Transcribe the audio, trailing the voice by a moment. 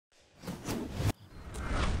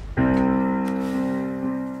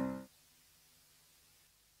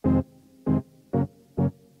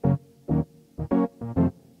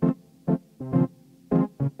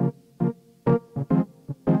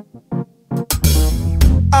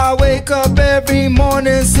I wake up every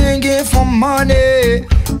morning singing for money.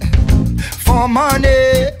 For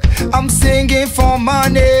money, I'm singing for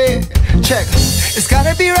money. Check. It's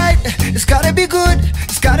gotta be right, it's gotta be good,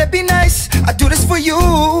 it's gotta be nice. I do this for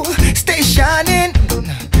you. Stay shining,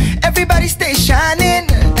 everybody stay shining.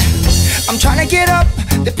 I'm trying to get up,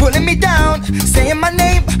 they're pulling me down, saying my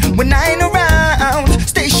name when I ain't around.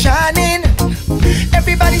 Stay shining,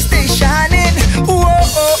 everybody stay shining. Ooh oh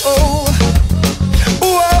oh oh,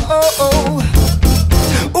 ooh oh oh oh,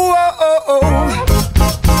 ooh oh oh oh,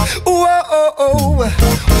 ooh oh oh oh.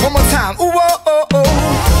 One more time, ooh oh oh oh.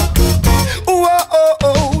 Ooh oh oh oh,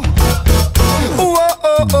 ooh oh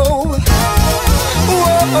oh oh, ooh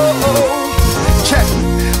oh oh oh. Check.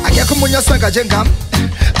 I get come on your swagger jengam,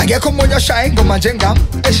 I get come on your shine go my jengam.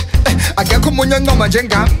 I get come on your no my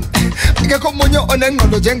jengam, I get come on your onen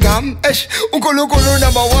no jengam. Unkulu kulu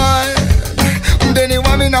number 1, Deni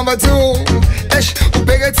wami number 2.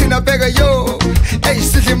 Ubega tina bega yo.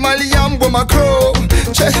 Sitting Mali yam with my crew.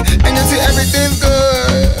 Check. And you see everything's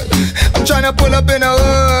good. I'm tryna pull up in a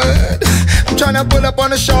hood. I'm tryna pull up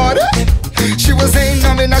on a shorty. She was saying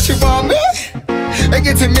on me, now she want me. I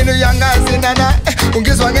get to me no young guys in nana.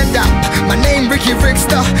 Ungis wagen dap. My name Riky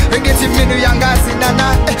Rickster. I get to me no young guys in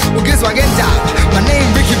nana. Ungis wagen dap. My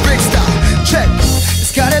name Riky Rickster. Check.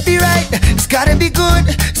 It's gotta be right, it's gotta be good,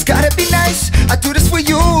 it's gotta be nice. I do this for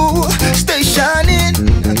you. Stay shining,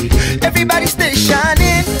 everybody stay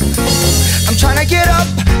shining. I'm trying to get up,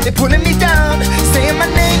 they're pulling me down, saying my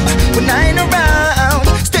name when I ain't around.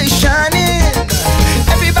 Stay shining,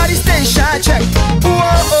 everybody stay shining. Check. Ooh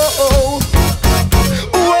oh oh oh,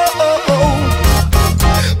 ooh oh oh oh,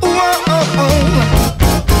 ooh oh oh oh,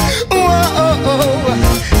 ooh oh oh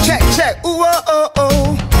oh. Check check. Ooh oh oh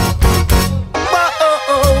oh.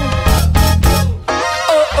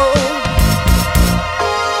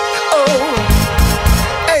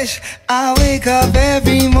 I wake up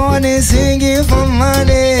every morning singing for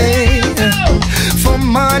money. For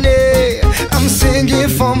money, I'm singing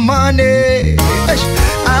for money.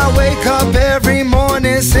 I wake up every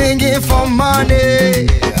morning singing for money.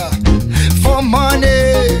 For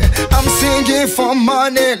money, I'm singing for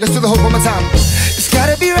money. Let's do the whole one more time. It's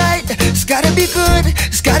gotta be right, it's gotta be good,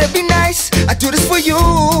 it's gotta be nice. I do this for you.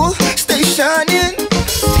 Stay shining,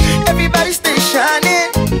 everybody stay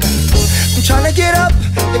shining. I'm trying to get up,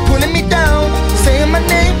 they're pulling me down, saying my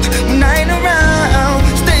name when I ain't around.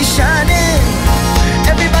 Stay shining,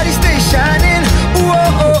 everybody stay shining. Ooh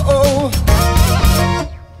oh oh oh.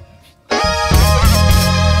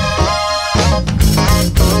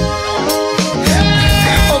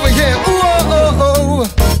 Over here, ooh oh oh oh.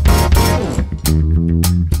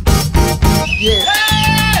 Yeah.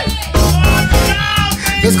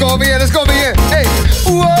 Let's go over here, let's go over here. Hey,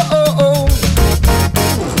 ooh oh oh oh.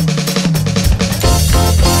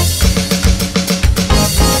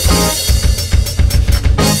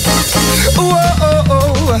 Ooh oh oh oh,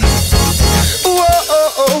 ooh oh oh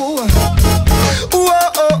oh, ooh oh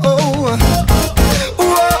oh oh,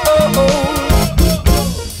 ooh oh oh oh.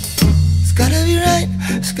 It's gotta be right,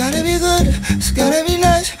 it's gotta be good, it's gotta be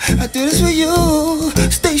nice. I do this for you.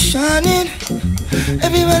 Stay shining,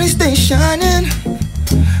 everybody stay shining.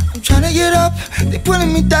 I'm trying to get up, they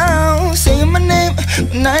pulling me down, saying my name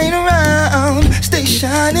when I ain't around. Stay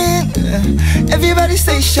shining, everybody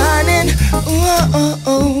stay shining. Ooh oh oh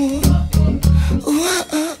oh. Ooh oh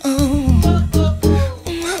oh oh, ooh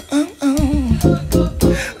oh oh oh,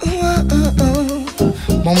 ooh oh oh oh.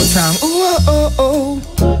 One more time. Ooh oh oh oh,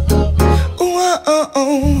 ooh oh oh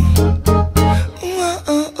oh, ooh oh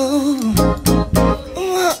oh oh,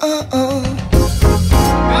 ooh oh oh oh.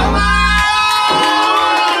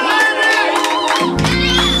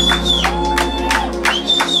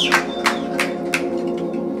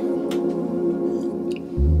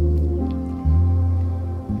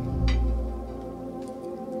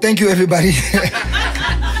 Thank you, everybody.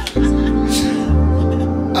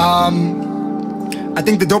 I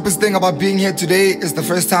think the dopest thing about being here today is the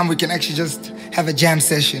first time we can actually just have a jam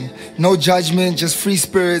session. No judgment, just free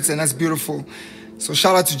spirits, and that's beautiful. So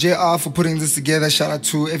shout out to JR for putting this together. Shout out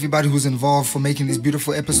to everybody who's involved for making these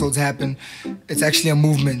beautiful episodes happen. It's actually a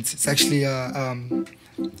movement. It's actually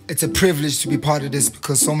it's a privilege to be part of this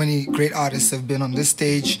because so many great artists have been on this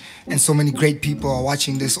stage and so many great people are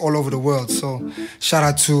watching this all over the world. So shout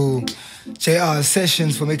out to JR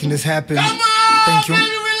Sessions for making this happen. Thank you.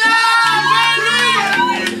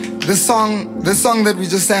 This song that we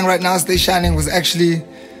just sang right now, Stay Shining, was actually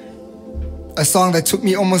a song that took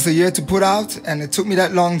me almost a year to put out, and it took me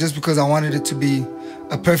that long just because I wanted it to be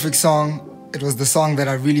a perfect song. It was the song that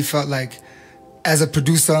I really felt like, as a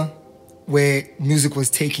producer, where music was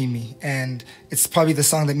taking me, and it's probably the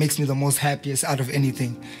song that makes me the most happiest out of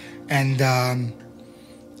anything, and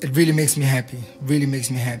it really makes me happy, really makes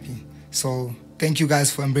me happy. So thank you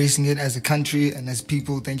guys for embracing it as a country and as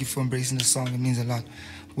people. Thank you for embracing the song. It means a lot.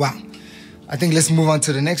 Wow. I think let's move on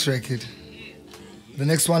to the next record. The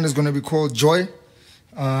next one is going to be called Joy.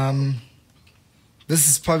 This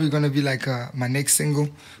is probably going to be like my next single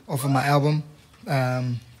off of my album.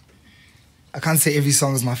 I can't say every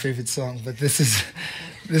song is my favorite song, but this is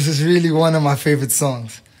really one of my favorite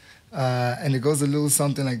songs. And it goes a little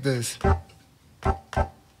something like this.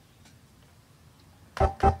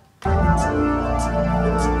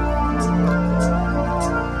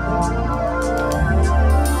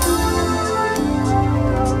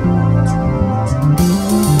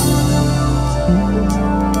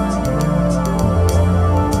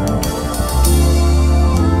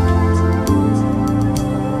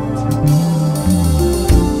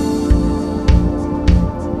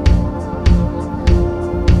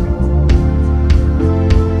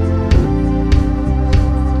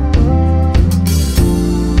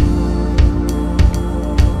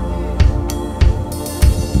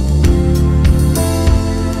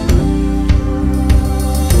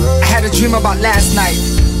 Dream about last night.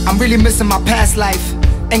 I'm really missing my past life.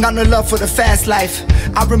 Ain't got no love for the fast life.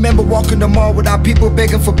 I remember walking the mall without people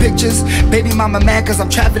begging for pictures. Baby mama mad cause I'm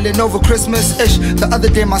traveling over Christmas-ish. The other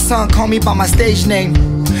day my son called me by my stage name.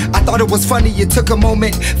 I thought it was funny, it took a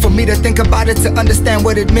moment for me to think about it, to understand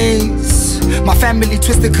what it means. My family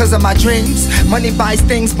twisted cause of my dreams. Money buys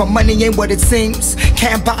things, but money ain't what it seems.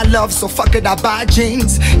 Can't buy love, so fuck it, I buy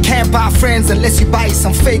jeans. Can't buy friends unless you buy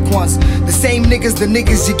some fake ones. The same niggas, the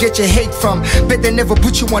niggas you get your hate from. Bet they never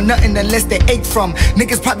put you on nothing unless they ate from.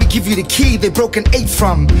 Niggas probably give you the key, they broke and ate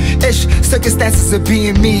from. Ish, circumstances of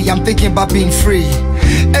being me, I'm thinking about being free.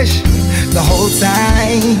 Ish, the whole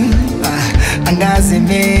time,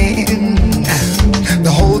 angazimin. The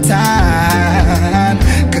whole time,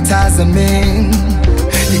 katazamin.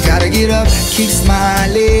 You gotta get up, keep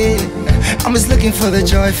smiling. I'm just looking for the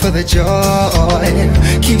joy, for the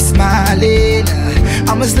joy. Keep smiling.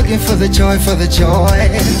 I'm just looking for the joy, for the joy.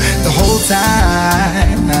 The whole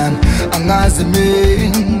time,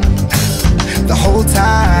 angazimin. The whole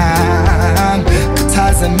time,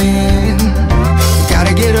 katazamin.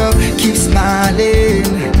 Gotta get up, keep smiling.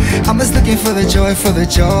 I'm just looking for the joy, for the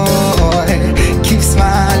joy. Keep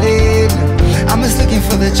smiling. I'm just looking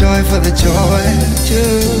for the joy, for the joy.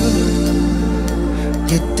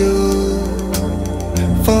 You do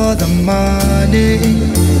for the money.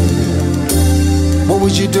 What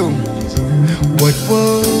would you do? What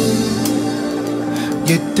would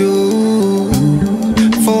you do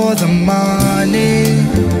for the money?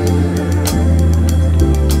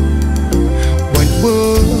 What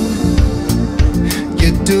would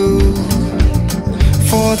you do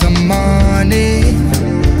for the money?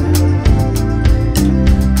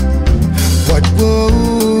 What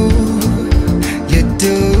would you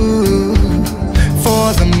do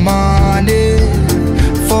for the money?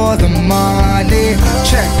 For the money.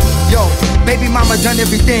 Check, yo. Baby mama done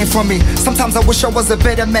everything for me. Sometimes I wish I was a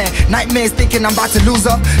better man. Nightmares thinking I'm about to lose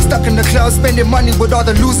her. Stuck in the club spending money with all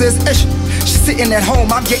the losers. Ish. She's sitting at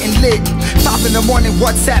home, I'm getting lit. 5 in the morning,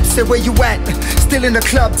 WhatsApp, say where you at? Still in the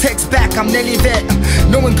club, text back, I'm nearly there.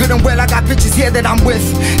 Knowing good and well I got bitches here that I'm with.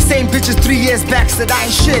 Same bitches 3 years back said I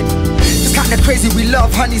ain't shit. It's kinda crazy, we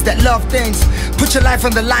love honeys that love things. Put your life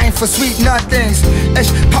on the line for sweet nothings. Ish,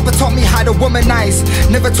 Papa taught me how to womanize.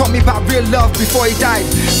 Never taught me about real love before he died.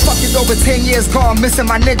 Fuck it, over 10 years gone, missing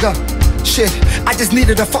my nigga. Shit, I just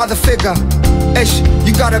needed a father figure. Ish,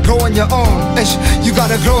 you gotta grow on your own. Ish, you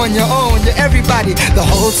gotta grow on your own. You're everybody the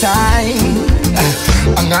whole time.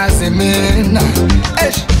 Angazimin.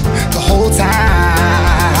 Ish, the whole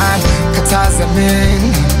time.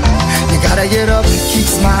 Katazamin. You gotta get up, keep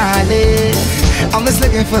smiling. I'm just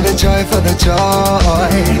looking for the joy, for the joy.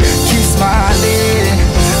 Keep smiling.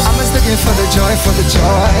 I'm just looking for the joy, for the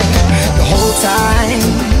joy. The whole time.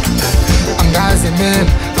 Angazimin,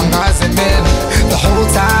 angazimin. The whole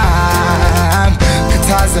time.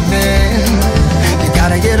 Katazamin. You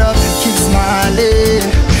gotta get up, keep smiling.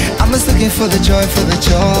 I'm just looking for the joy, for the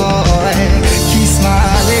joy. Keep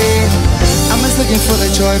smiling. I'm just looking for the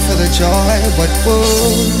joy, for the joy. What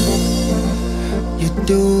would you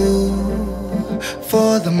do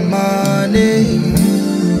for the money?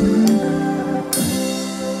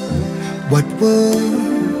 What would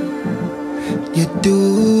you do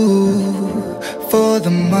for the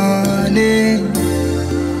money?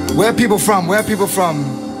 Where people from? Where people from?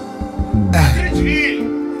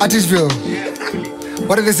 Attersville.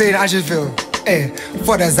 What do they say in Attersville? Hey,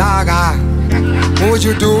 for the Zaga. What would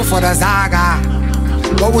you do for the Zaga?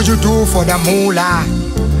 What would you do for the Moolah?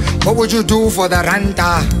 What would you do for the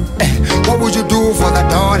Ranta? What would you do for the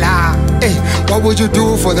dollar? What would you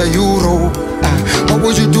do for the euro? What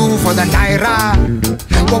would you do for the Naira?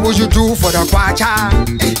 What would you do for the Kwacha?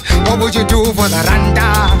 What would you do for the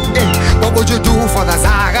Ranta? What would you do for the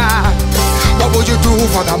Zaga? What would you do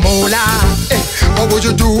for the Moolah? What would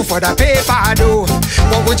you do for the paper do?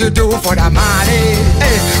 What would you do for the money?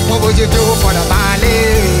 What would you do for the Mali?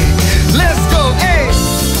 Let's go,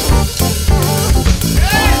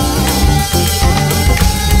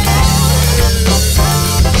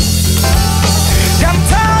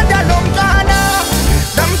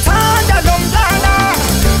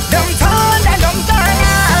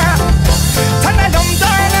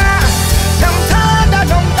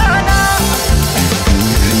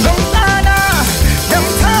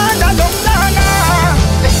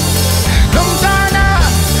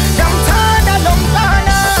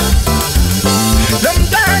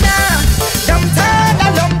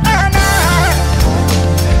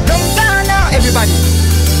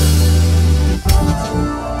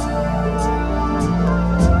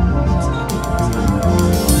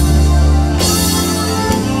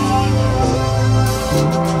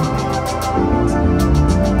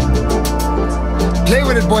 Play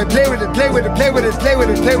with it, boy, play with it, play with it, play with it, play with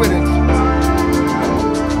it, play with it.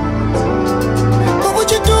 What would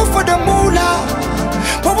you do for the Moolah?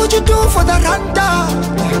 What would you do for the Randa?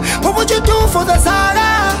 What would you do for the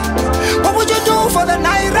Zara? What would you do for the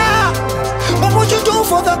Naira? What would you do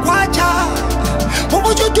for the Kwacha? What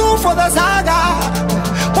would you do for the Zaga?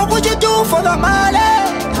 What would you do for the Mali?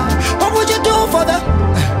 What would you do for the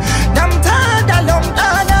Damtada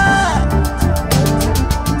Lomdana?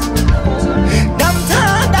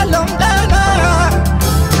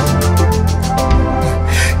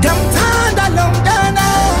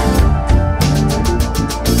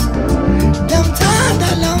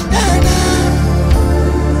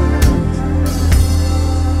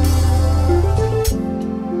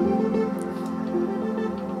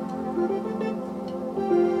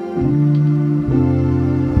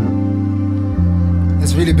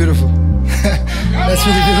 That's really beautiful. That's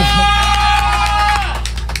really beautiful.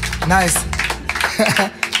 Nice.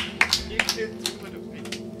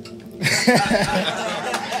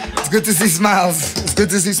 It's good to see smiles. It's good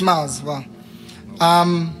to see smiles. Wow.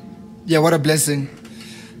 Yeah, what a blessing.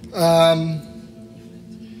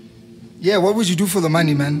 Yeah, what would you do for the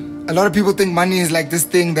money, man? A lot of people think money is like this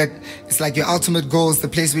thing that it's like your ultimate goal, it's the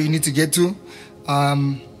place where you need to get to.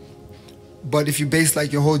 But if you base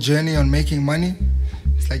like your whole journey on making money,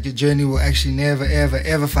 it's like your journey will actually never, ever,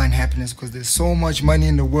 ever find happiness because there's so much money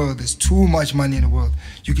in the world. There's too much money in the world.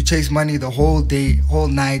 You can chase money the whole day, whole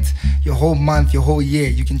night, your whole month, your whole year.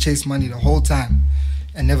 You can chase money the whole time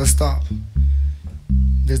and never stop.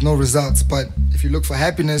 There's no results. But if you look for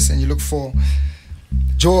happiness and you look for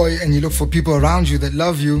joy and you look for people around you that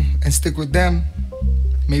love you and stick with them,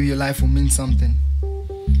 maybe your life will mean something.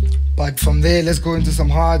 But from there, let's go into some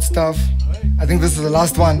hard stuff. I think this is the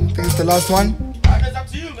last one. I think it's the last one. It's up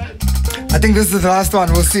to you, man. I think this is the last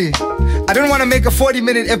one. We'll see. I don't want to make a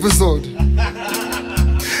 40-minute episode.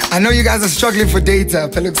 I know you guys are struggling for data.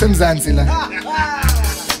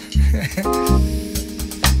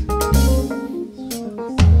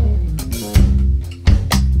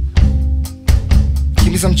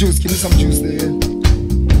 Give me some juice. Give me some juice there.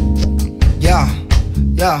 Yeah.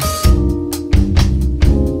 Yeah.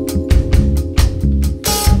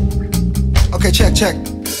 Okay, check.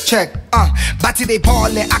 Bati they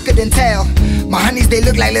ballin', I couldn't tell. My honeys, they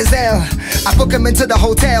look like Lizelle. I book them into the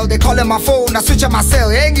hotel, they callin' my phone, I switch up my cell.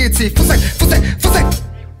 Fuseg.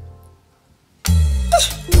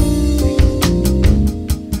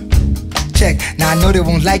 Check, now I know they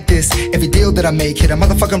won't like this. Every deal that I make, hit a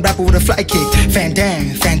motherfucking rapper with a fly kick. Fan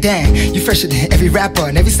Dan, you fresher than every rapper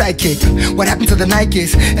and every sidekick. What happened to the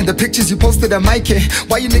Nikes and the pictures you posted on Mikey?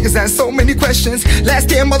 Why you niggas ask so many questions?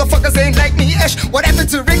 Last year motherfuckers ain't like me. What happened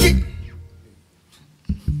to Ricky?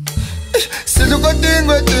 Sidlukotin,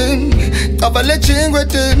 kabale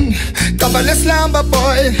chingwetin, kabale slamba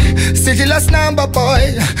boy, sigila slamba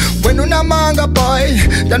boy. When una manga boy,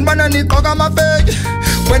 then banana koga my fake.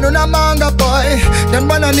 When una manga boy, then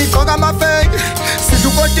banana koga my fake.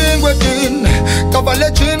 Sidlukotin,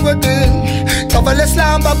 kabale chingwetin, kabale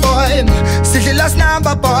slamba boy, sigila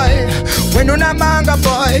slamba boy. When una manga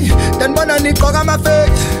boy, then banana koga my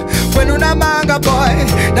fake. When una manga boy,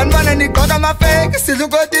 then banana koga my fake.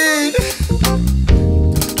 Sidlukotin.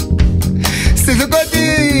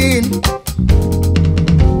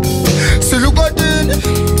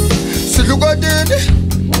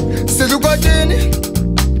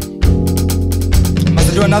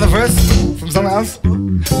 another verse from somewhere else?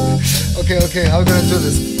 Okay, how are we gonna do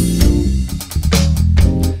this?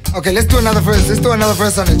 Okay, let's do another verse. Let's do another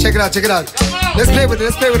verse on it. Check it out. Let's play with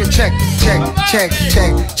it. Check.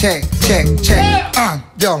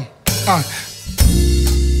 Yo.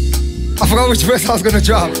 I forgot which verse I was gonna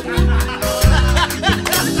drop.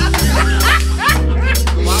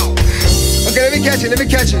 Okay, let me catch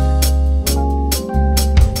it.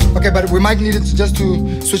 Okay, but we might need it just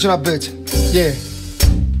to switch it up a bit. Yeah.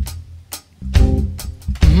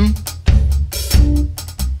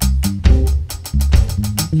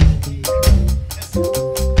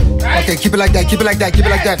 Okay, keep it like that.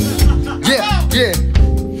 Yeah.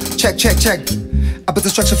 Check. I put the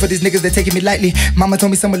structure for these niggas, they're taking me lightly. Mama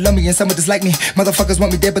told me some would love me and some would dislike me. Motherfuckers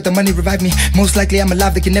want me dead, but the money revived me. Most likely I'm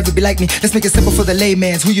alive, they can never be like me. Let's make it simple for the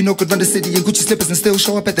laymans. Who you know could run the city in Gucci slippers and still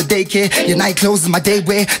show up at the daycare. Your night clothes is my day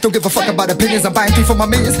wear. Don't give a fuck about opinions, I'm buying 3 for my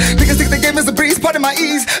millions. Niggas think the game is a breeze, pardon my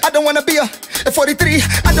ease. I don't wanna be at 43.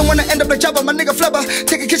 I don't wanna end up like Jabba, my nigga Flubber.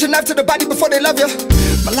 Take a kitchen knife to the body before they love you.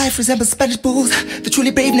 My life resembles Spanish bulls. The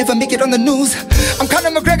truly brave never make it on the news. I'm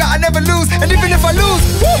Conor McGregor, I never lose. And even if I lose,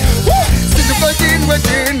 Sidlukotin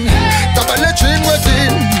within, Kabale chin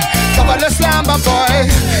within, Kabale slamba boy,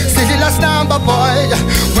 Sidly la slamba boy.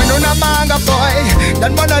 When una manga boy,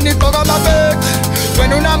 then mana ni koga ma beg.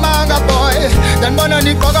 When una manga boy, then mana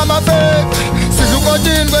ni koga ma beg.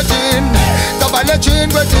 Sidlukotin within, Kabale chin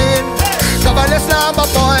within, Kabale slamba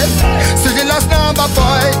boy, Sidly la slamba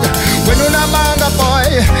boy. When una manga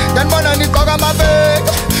boy, then mana ni koga ma beg.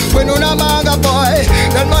 When una manga boy,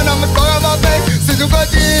 then mana ni koga ma beg.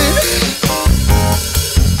 Sidlukotin.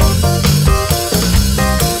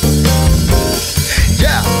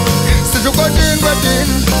 Yeah, Sidlukotin within,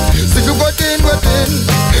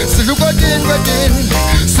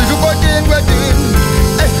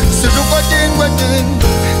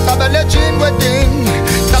 Kabale chin within,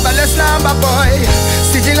 Kabale slamba boy,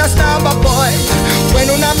 Sidly la slamba boy. When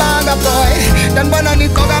una manga boy, then mana ni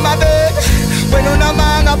koga ma beg. When una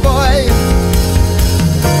manga boy.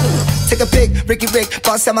 Take a pic, Riky Rick,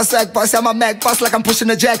 boss out my swag, boss out my Mac, boss like I'm pushing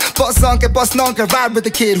a jack. Boss Zonke, boss Nonke, ride with the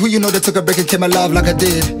kid. Who you know that took a break and came my love like I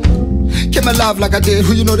did? Came my love like I did.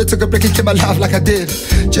 Who you know that took a break and came my love like I did?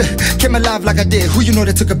 Came my love like I did. Who you know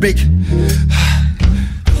that took a break?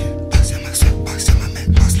 Boss out my swag, boss out my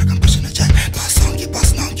Mac, boss like I'm pushing a jack. Boss Zonke,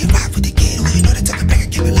 boss Nonke, ride with the kid. Who you know that took a break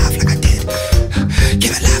and came my love like I did?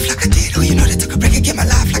 Came my love like I did. Who you know that took a break and came my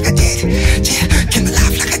love like I did? Came my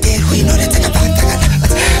love like I did. Who you know that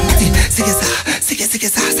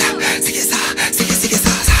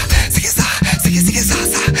took a break?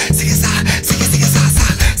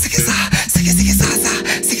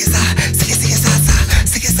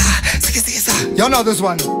 Y'all know this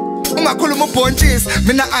one. Ungakhuluma ubhontshisi,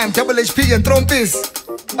 mina I'm double HP and trompis.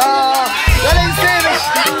 Y'all ain't saying it.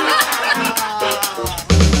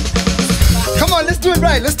 Come on, let's do it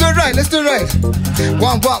right. One.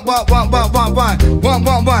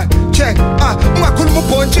 Check. Ungakhuluma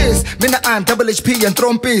ubhontshisi, mina I'm double HP and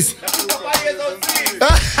trompis.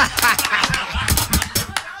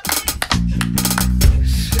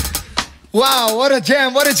 Wow, what a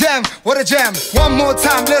jam. One more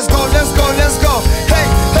time, let's go. Hey,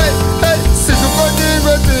 Sidlukotin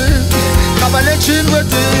within, Kabale chin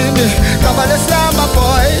within, Kabale slamba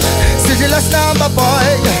boy, Sidly la slamba boy.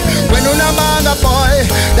 When una manga boy,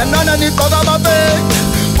 then none ni koga ma beg.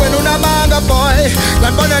 When una manga boy,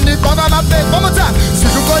 then none ni koga ma beg. One more time,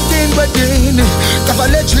 Sidlukotin within,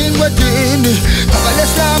 Kabale chin within, Kabale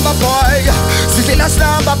slamba boy, Sidly la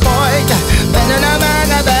slamba boy. When una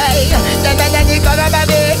manga boy, then none ni koga ma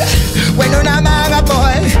beg. When una manga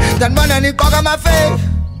boy, then none ni koga ma beg.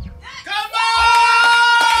 Come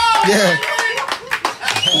on! Yeah.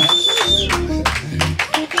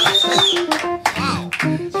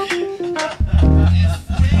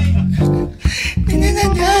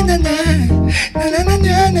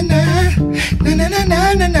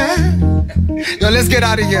 Yo, let's get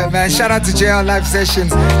out of here, man. Shout out to JL Live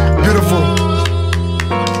Sessions. Beautiful.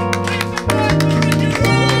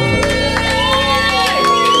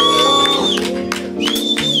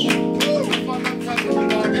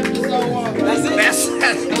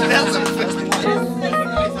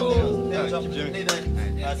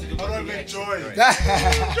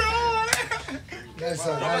 Nice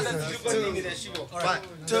one. 1,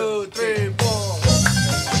 2, 3, 4.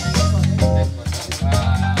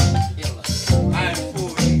 I'm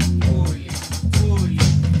fully.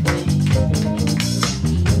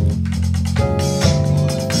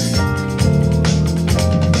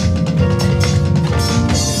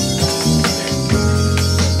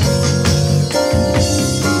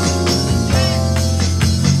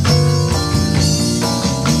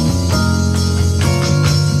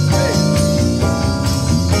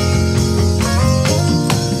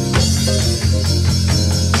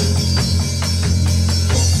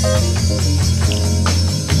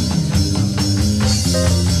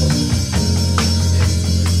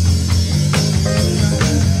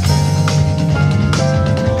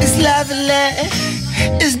 lovely,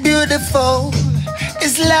 it's beautiful,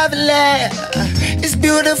 it's lovely, it's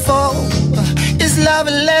beautiful, it's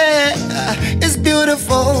lovely, it's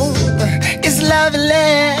beautiful, it's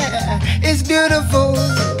lovely, it's beautiful.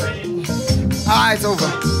 Ah, it's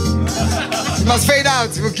over. You must fade out.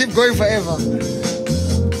 We'll keep going forever.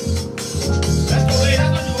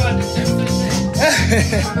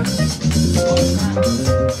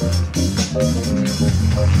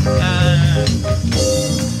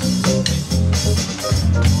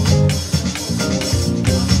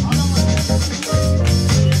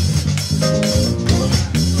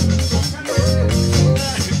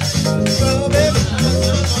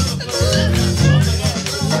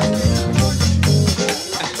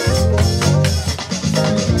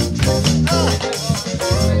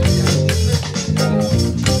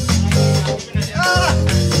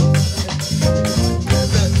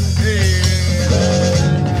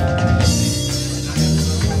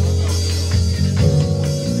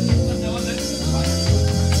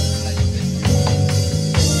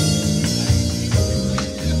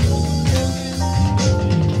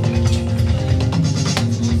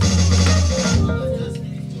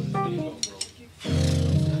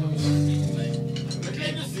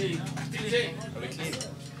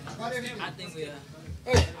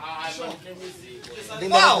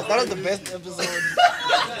 Wow, that was the best episode.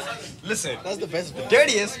 Listen, That's the best. the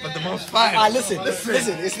dirtiest, but the most fun. Listen.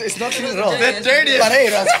 It's not clean at all. The dirtiest. But hey,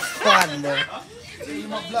 that's fun, bro.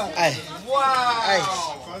 Aye. Wow.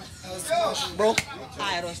 Aye. Bro.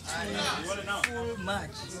 It was full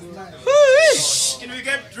match. Can we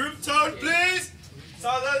get Droop Tone, please?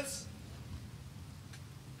 Silence.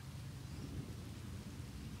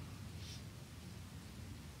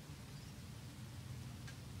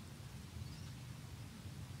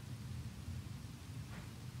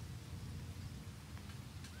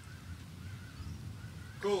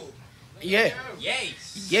 Cool. Yeah. Yay!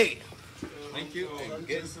 Yeah. Thank you.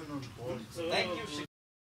 Thank you.